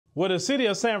Well, the city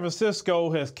of San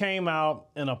Francisco has came out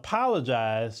and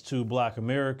apologized to Black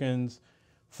Americans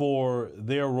for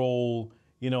their role,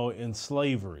 in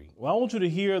slavery. Well, I want you to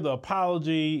hear the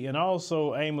apology, and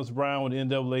also Amos Brown with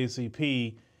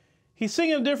NAACP. He's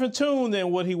singing a different tune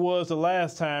than what he was the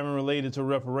last time and related to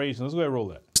reparations. Let's go ahead and roll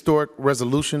that. Historic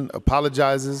resolution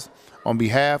apologizes on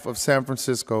behalf of San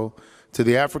Francisco to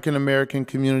the African American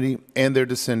community and their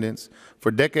descendants for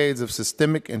decades of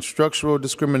systemic and structural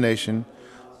discrimination,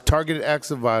 targeted acts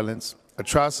of violence,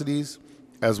 atrocities,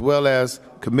 as well as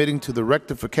committing to the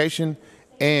rectification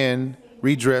and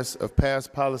redress of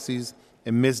past policies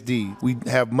and misdeeds. We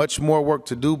have much more work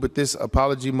to do, but this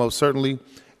apology most certainly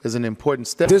is an important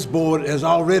step. This board has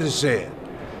already said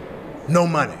no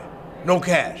money, no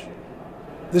cash.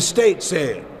 The state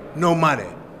said no money,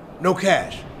 no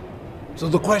cash. So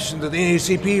the question that the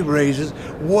NAACP raises,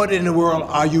 what in the world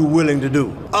are you willing to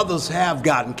do? Others have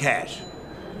gotten cash,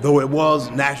 though it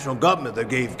was national government that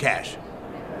gave cash.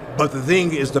 But the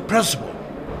thing is the principle.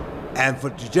 And to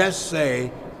just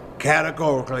say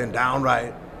categorically and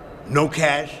downright, no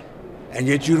cash, and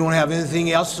yet you don't have anything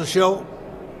else to show,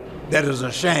 that is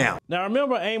a sham. Now,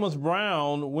 remember Amos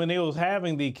Brown, when they was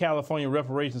having the California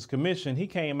Reparations Commission, he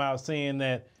came out saying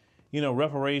that,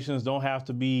 reparations don't have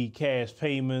to be cash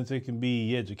payments. It can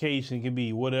be education, it can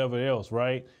be whatever else,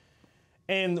 right?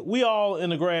 And we all in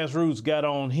the grassroots got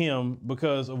on him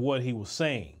because of what he was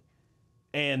saying.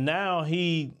 And now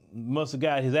he must have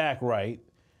got his act right.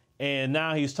 And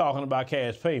now he's talking about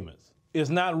cash payments. It's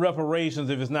not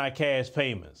reparations if it's not cash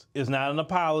payments. It's not an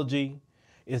apology.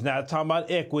 It's not talking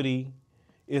about equity.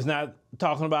 It's not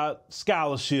talking about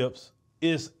scholarships.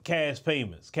 It's cash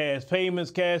payments, cash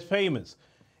payments, cash payments.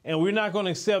 And we're not going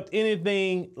to accept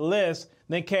anything less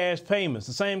than cash payments.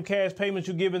 The same cash payments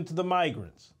you're giving to the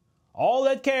migrants. All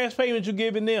that cash payments you're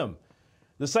giving them.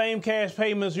 The same cash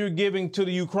payments you're giving to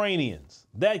the Ukrainians.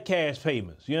 That cash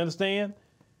payments. You understand?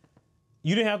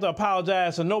 You didn't have to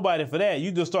apologize to nobody for that.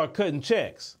 You just start cutting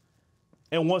checks.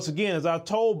 And once again, as I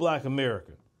told Black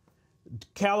America,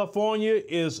 California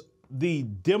is the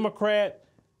Democrat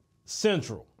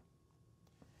Central.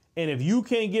 And if you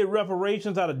can't get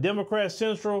reparations out of Democrat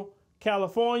Central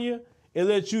California, it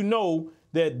lets you know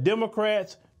that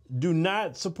Democrats do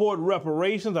not support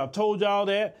reparations. I've told y'all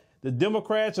that. The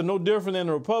Democrats are no different than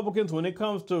the Republicans when it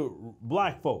comes to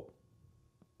black folk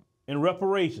and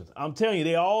reparations. I'm telling you,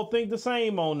 they all think the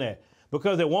same on that.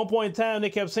 Because at one point in time, they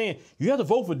kept saying, you have to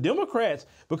vote for Democrats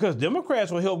because Democrats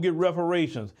will help get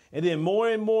reparations. And then more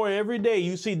and more every day,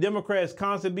 you see Democrats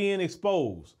constantly being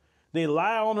exposed. They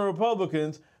lie on the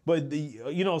Republicans, but,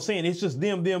 saying it's just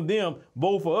them,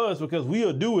 vote for us because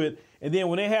we'll do it. And then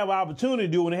when they have opportunity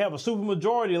to do, when they have a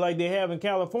supermajority like they have in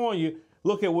California,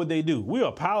 look at what they do. We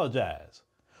apologize.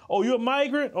 Oh, you're a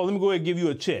migrant? Oh, let me go ahead and give you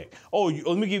a check. Oh,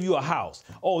 let me give you a house.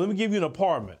 Oh, let me give you an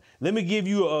apartment. Let me give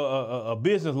you a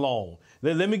business loan.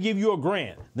 Let me give you a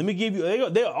grant. Let me give you,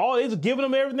 they're just giving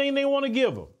them everything they want to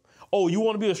give them. Oh, you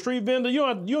want to be a street vendor? You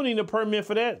don't need a permit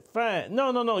for that? Fine.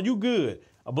 No, you good.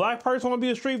 A black person want to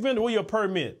be a street vendor? Where your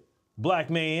permit, black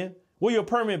man? Where your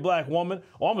permit, black woman?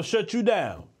 Oh, I'm going to shut you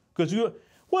down.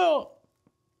 Well,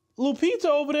 Lupita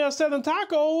over there selling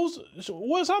tacos,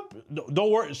 what's up?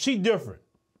 Don't worry, she different.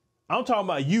 I'm talking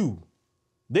about you.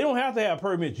 They don't have to have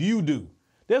permits, you do.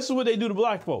 That's what they do to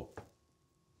black folk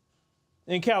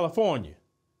in California.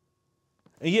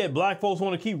 And yet black folks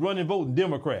want to keep running voting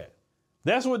Democrat.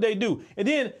 That's what they do. And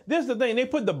then this is the thing, they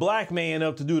put the black man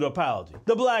up to do the apology.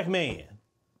 The black man.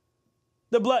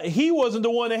 He wasn't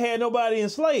the one that had nobody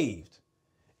enslaved.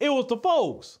 It was the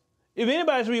folks. If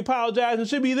anybody should be apologizing, it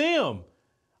should be them.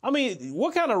 I mean,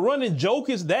 what kind of running joke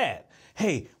is that?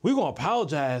 Hey, we're going to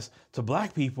apologize to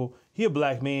black people. He a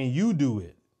black man, you do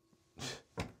it.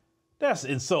 That's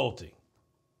insulting.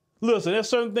 Listen, there's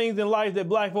certain things in life that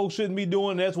black folks shouldn't be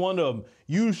doing. That's one of them.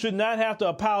 You should not have to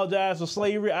apologize for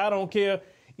slavery. I don't care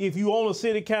if you own a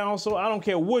city council. I don't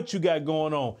care what you got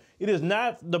going on. It is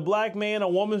not the black man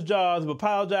or woman's job of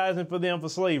apologizing for them for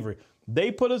slavery.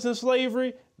 They put us in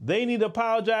slavery. They need to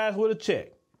apologize with a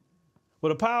check.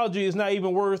 But apology is not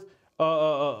even worth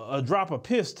a drop of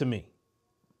piss to me.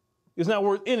 It's not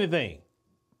worth anything.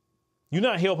 You're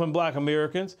not helping black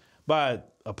Americans by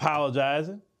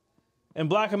apologizing. And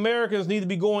black Americans need to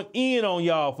be going in on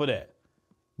y'all for that.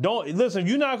 Listen, if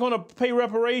you're not going to pay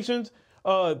reparations,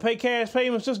 pay cash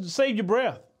payments, just save your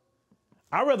breath.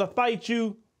 I'd rather fight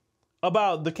you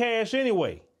about the cash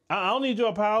anyway. I don't need your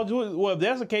apology. Well, if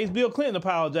that's the case, Bill Clinton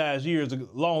apologized a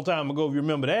long time ago, if you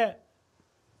remember that.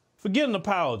 Forget an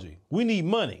apology. We need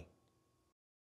money.